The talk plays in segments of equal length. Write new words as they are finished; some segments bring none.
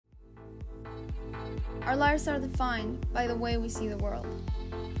Our lives are defined by the way we see the world.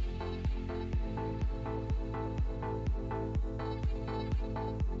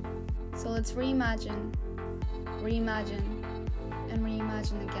 So let's reimagine, reimagine, and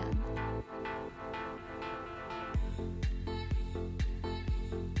reimagine again.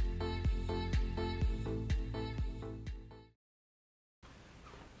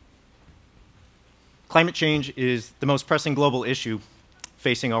 Climate change is the most pressing global issue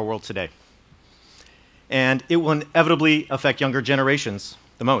facing our world today. And it will inevitably affect younger generations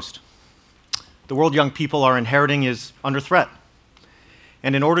the most. The world young people are inheriting is under threat.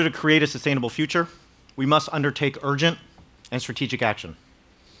 And in order to create a sustainable future, we must undertake urgent and strategic action.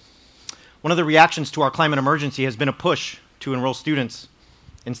 One of the reactions to our climate emergency has been a push to enroll students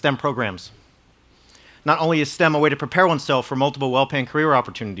in STEM programs. Not only is STEM a way to prepare oneself for multiple well-paying career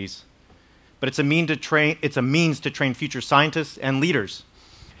opportunities, but it's a means to train future scientists and leaders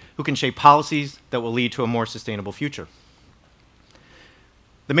who can shape policies that will lead to a more sustainable future.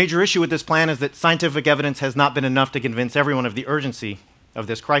 The major issue with this plan is that scientific evidence has not been enough to convince everyone of the urgency of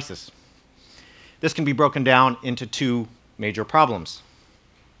this crisis. This can be broken down into two major problems.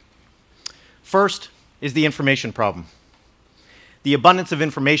 First is the information problem. The abundance of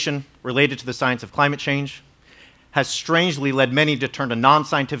information related to the science of climate change has strangely led many to turn to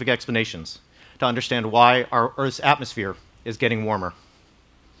non-scientific explanations to understand why our Earth's atmosphere is getting warmer.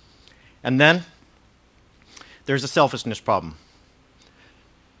 And then there's a selfishness problem.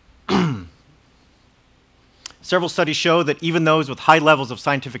 Several studies show that even those with high levels of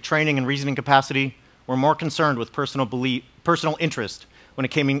scientific training and reasoning capacity were more concerned with personal interest when it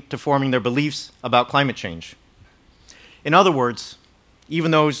came to forming their beliefs about climate change. In other words,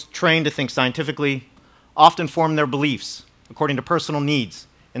 even those trained to think scientifically often form their beliefs according to personal needs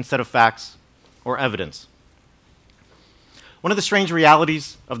instead of facts or evidence. One of the strange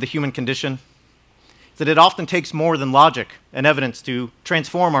realities of the human condition is that it often takes more than logic and evidence to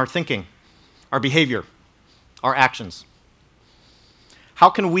transform our thinking, our behavior, our actions.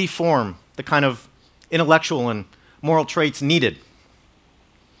 How can we form the kind of intellectual and moral traits needed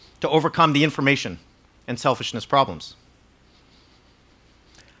to overcome the information and selfishness problems?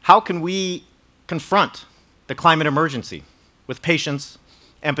 How can we confront the climate emergency with patience,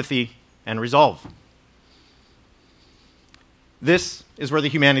 empathy, and resolve? This is where the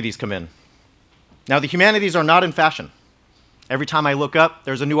humanities come in. Now, the humanities are not in fashion. Every time I look up,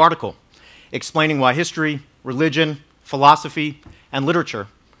 there's a new article explaining why history, religion, philosophy, and literature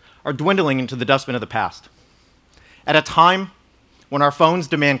are dwindling into the dustbin of the past. At a time when our phones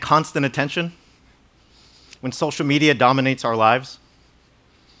demand constant attention, when social media dominates our lives,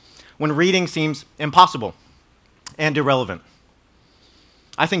 when reading seems impossible and irrelevant,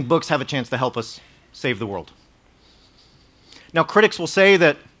 I think books have a chance to help us save the world. Now, critics will say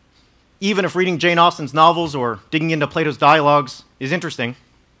that even if reading Jane Austen's novels or digging into Plato's dialogues is interesting,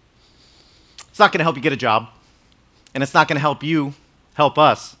 it's not going to help you get a job, and it's not going to help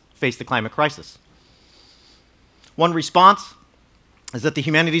us face the climate crisis. One response is that the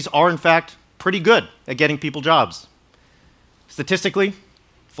humanities are, in fact, pretty good at getting people jobs. Statistically,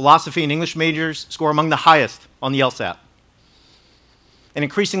 philosophy and English majors score among the highest on the LSAT. And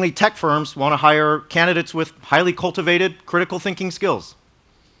increasingly, tech firms want to hire candidates with highly cultivated, critical thinking skills.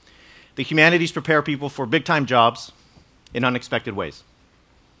 The humanities prepare people for big-time jobs in unexpected ways.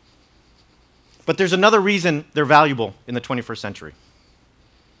 But there's another reason they're valuable in the 21st century.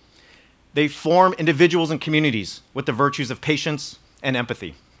 They form individuals and communities with the virtues of patience and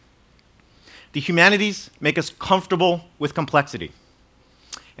empathy. The humanities make us comfortable with complexity,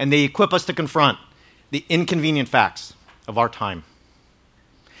 and they equip us to confront the inconvenient facts of our time.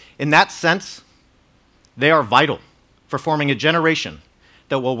 In that sense, they are vital for forming a generation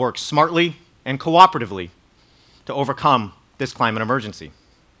that will work smartly and cooperatively to overcome this climate emergency.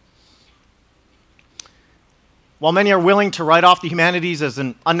 While many are willing to write off the humanities as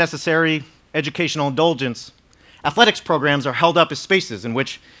an unnecessary educational indulgence, athletics programs are held up as spaces in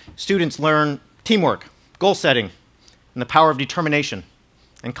which students learn teamwork, goal setting, and the power of determination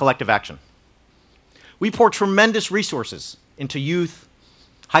and collective action. We pour tremendous resources into youth,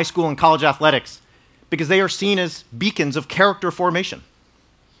 high school, and college athletics because they are seen as beacons of character formation.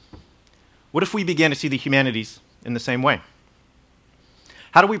 What if we began to see the humanities in the same way?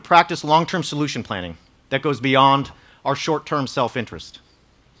 How do we practice long-term solution planning that goes beyond our short-term self-interest?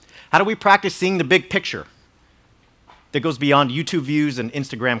 How do we practice seeing the big picture that goes beyond YouTube views and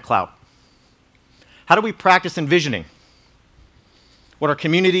Instagram clout? How do we practice envisioning what our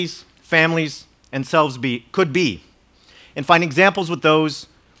communities, families, and selves could be, and find examples with those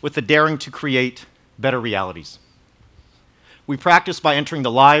with the daring to create better realities? We practice by entering the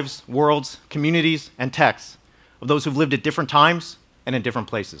lives, worlds, communities, and texts of those who've lived at different times and in different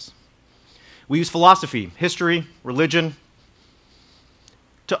places. We use philosophy, history, religion,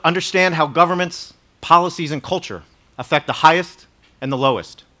 to understand how governments, policies, and culture affect the highest and the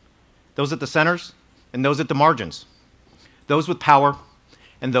lowest, those at the centers and those at the margins, those with power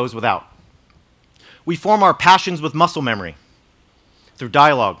and those without. We form our passions with muscle memory through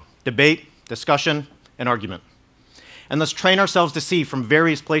dialogue, debate, discussion, and argument, and thus train ourselves to see from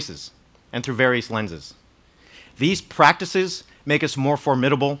various places and through various lenses. These practices make us more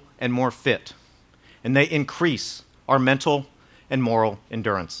formidable and more fit, and they increase our mental and moral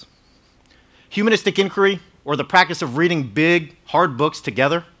endurance. Humanistic inquiry, or the practice of reading big, hard books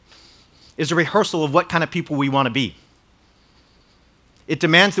together, is a rehearsal of what kind of people we want to be. It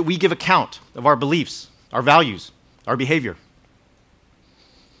demands that we give account of our beliefs, our values, our behavior.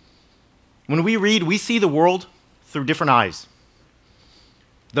 When we read, we see the world through different eyes.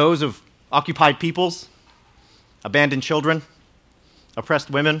 Those of occupied peoples, abandoned children, oppressed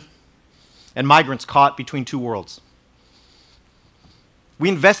women, and migrants caught between two worlds. We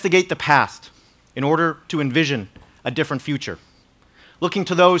investigate the past in order to envision a different future, looking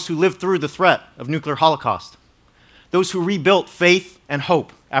to those who lived through the threat of nuclear holocaust, those who rebuilt faith and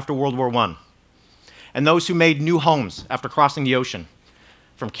hope after World War I, and those who made new homes after crossing the ocean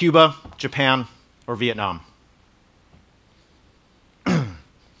from Cuba, Japan, or Vietnam.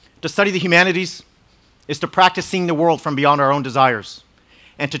 To study the humanities is to practice seeing the world from beyond our own desires,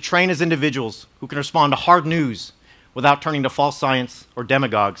 and to train as individuals who can respond to hard news without turning to false science or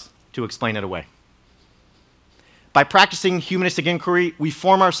demagogues to explain it away. By practicing humanistic inquiry, we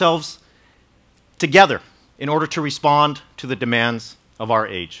form ourselves together in order to respond to the demands of our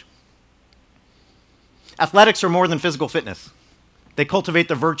age. Athletics are more than physical fitness. They cultivate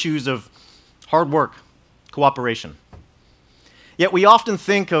the virtues of hard work, cooperation. Yet we often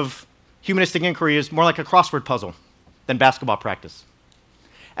think of humanistic inquiry as more like a crossword puzzle than basketball practice,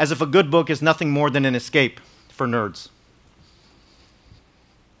 as if a good book is nothing more than an escape for nerds.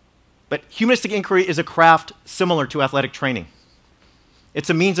 But humanistic inquiry is a craft similar to athletic training. It's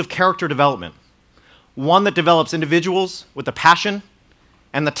a means of character development, one that develops individuals with the passion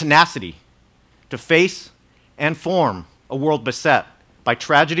and the tenacity to face and form a world beset by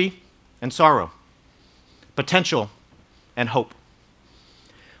tragedy and sorrow, potential and hope.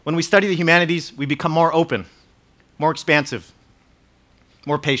 When we study the humanities, we become more open, more expansive,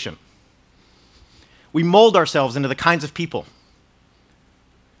 more patient. We mold ourselves into the kinds of people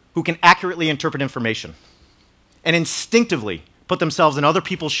who can accurately interpret information and instinctively put themselves in other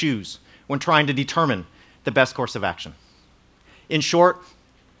people's shoes when trying to determine the best course of action. In short,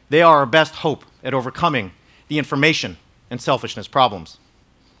 they are our best hope at overcoming the information and selfishness problems.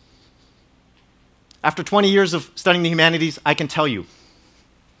 After 20 years of studying the humanities, I can tell you,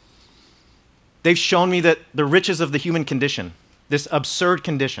 they've shown me that the riches of the human condition, this absurd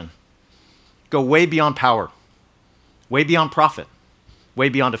condition, go way beyond power, way beyond profit, way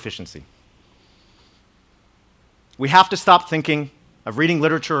beyond efficiency. We have to stop thinking of reading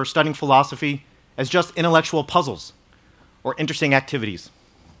literature or studying philosophy as just intellectual puzzles or interesting activities.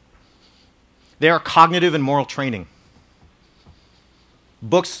 They are cognitive and moral training.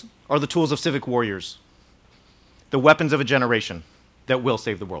 Books are the tools of civic warriors, the weapons of a generation that will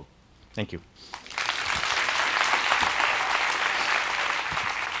save the world. Thank you.